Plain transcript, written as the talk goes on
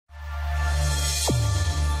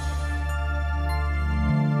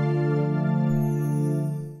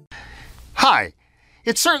Hi!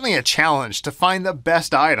 It's certainly a challenge to find the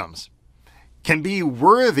best items. Can be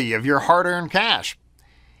worthy of your hard-earned cash.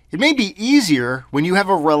 It may be easier when you have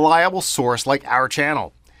a reliable source like our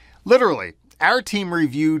channel. Literally, our team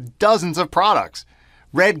reviewed dozens of products,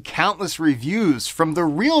 read countless reviews from the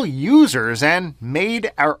real users, and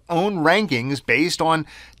made our own rankings based on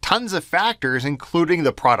tons of factors including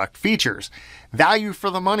the product features, value for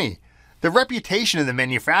the money, the reputation of the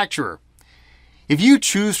manufacturer. If you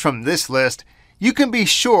choose from this list, you can be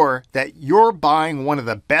sure that you're buying one of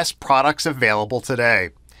the best products available today.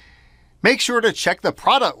 Make sure to check the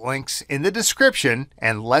product links in the description,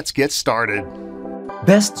 and let's get started.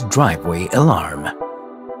 Best driveway alarm.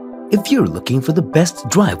 If you're looking for the best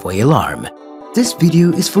driveway alarm, this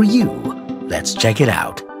video is for you. Let's check it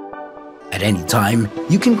out. At any time,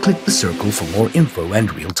 you can click the circle for more info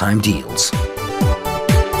and real-time deals.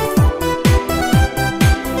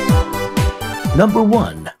 Number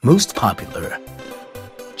 1. Most popular.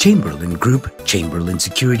 Chamberlain Group Chamberlain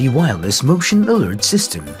Security Wireless Motion Alert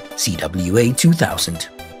System, CWA 2000.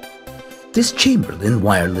 This Chamberlain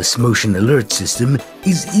Wireless Motion Alert System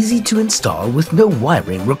is easy to install with no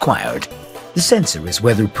wiring required. The sensor is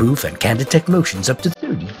weatherproof and can detect motions up to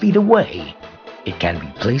 30 feet away. It can be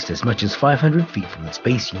placed as much as 500 feet from its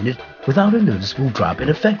base unit without a noticeable drop in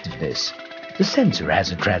effectiveness. The sensor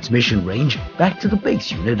has a transmission range back to the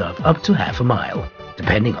base unit of up to half a mile,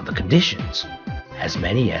 depending on the conditions. As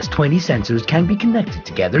many as 20 sensors can be connected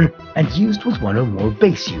together and used with one or more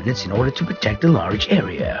base units in order to protect a large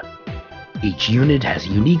area. Each unit has a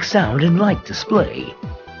unique sound and light display.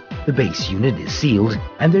 The base unit is sealed,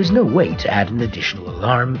 and there's no way to add an additional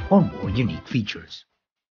alarm or more unique features.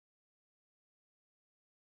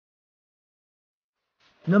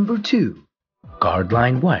 Number 2.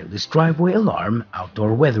 Guardline Wireless Driveway Alarm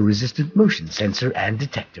Outdoor Weather-Resistant Motion Sensor and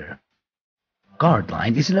Detector.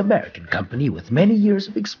 Guardline is an American company with many years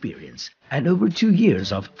of experience and over 2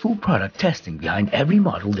 years of full product testing behind every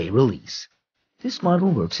model they release. This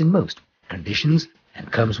model works in most conditions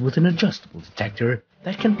and comes with an adjustable detector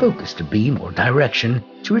that can focus the beam or direction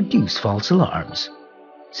to reduce false alarms.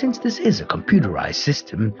 Since this is a computerized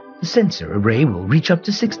system, the sensor array will reach up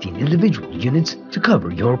to 16 individual units to cover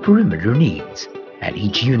your perimeter needs, and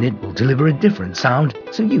each unit will deliver a different sound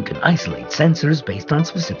so you can isolate sensors based on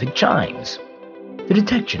specific chimes. The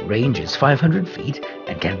detection range is 500 feet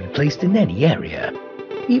and can be placed in any area,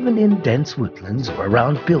 even in dense woodlands or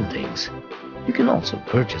around buildings. You can also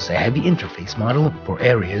purchase a heavy interface model for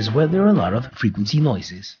areas where there are a lot of frequency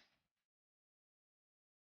noises.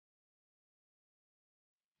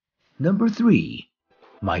 Number 3.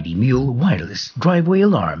 Mighty Mule Wireless Driveway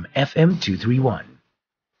Alarm FM231.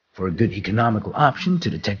 For a good economical option to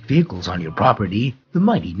detect vehicles on your property, the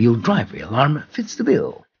Mighty Mule Driveway Alarm fits the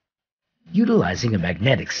bill. Utilizing a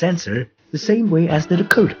magnetic sensor, the same way as the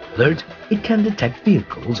Dakota Alert, it can detect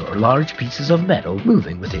vehicles or large pieces of metal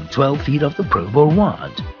moving within 12 feet of the probe or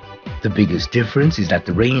wand. The biggest difference is that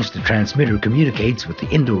the range the transmitter communicates with the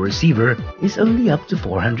indoor receiver is only up to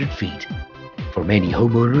 400 feet. For many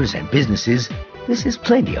homeowners and businesses, this is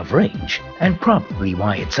plenty of range, and probably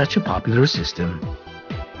why it's such a popular system.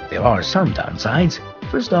 There are some downsides.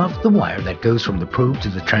 First off, the wire that goes from the probe to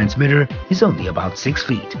the transmitter is only about 6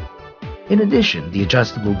 feet. In addition, the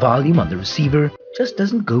adjustable volume on the receiver just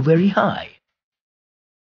doesn't go very high.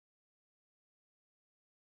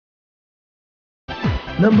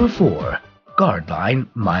 Number 4. Guardline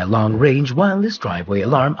Mile-Long Range Wireless Driveway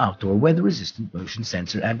Alarm Outdoor Weather-Resistant Motion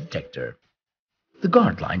Sensor and Detector. The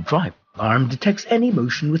Guardline Driveway Alarm detects any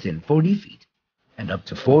motion within 40 feet and up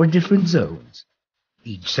to 4 different zones.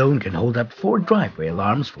 Each zone can hold up 4 driveway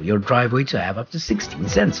alarms for your driveway to have up to 16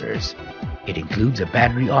 sensors. It includes a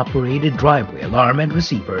battery-operated driveway alarm and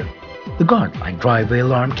receiver. The Guardline driveway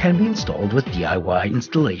alarm can be installed with DIY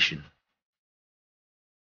installation.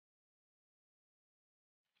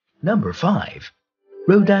 Number 5.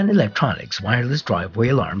 Rodan Electronics Wireless Driveway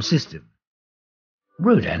Alarm System.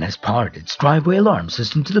 Rodan has powered its driveway alarm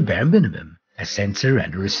system to the bare minimum, a sensor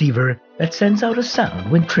and a receiver that sends out a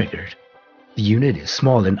sound when triggered. The unit is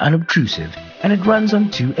small and unobtrusive, and it runs on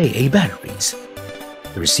 2 AA batteries.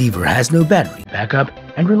 The receiver has no battery backup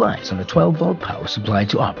and relies on a 12-volt power supply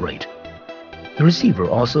to operate. The receiver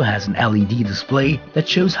also has an LED display that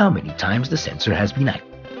shows how many times the sensor has been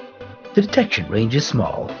activated. The detection range is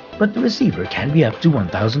small, but the receiver can be up to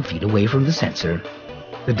 1,000 feet away from the sensor.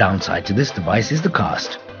 The downside to this device is the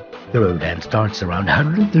cost. The Rodan starts around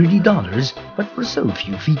 $130, but for so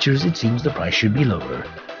few features it seems the price should be lower.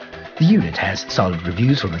 The unit has solid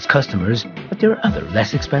reviews from its customers, but there are other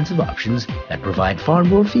less expensive options that provide far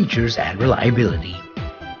more features and reliability.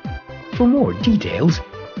 For more details,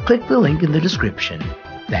 Click the link in the description.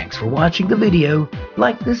 Thanks for watching the video.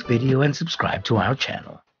 Like this video and subscribe to our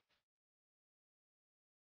channel.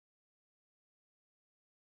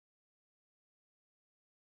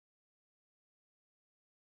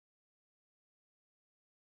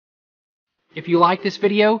 If you like this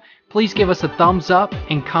video, please give us a thumbs up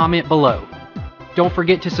and comment below. Don't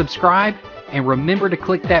forget to subscribe and remember to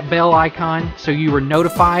click that bell icon so you are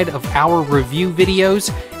notified of our review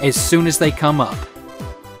videos as soon as they come up.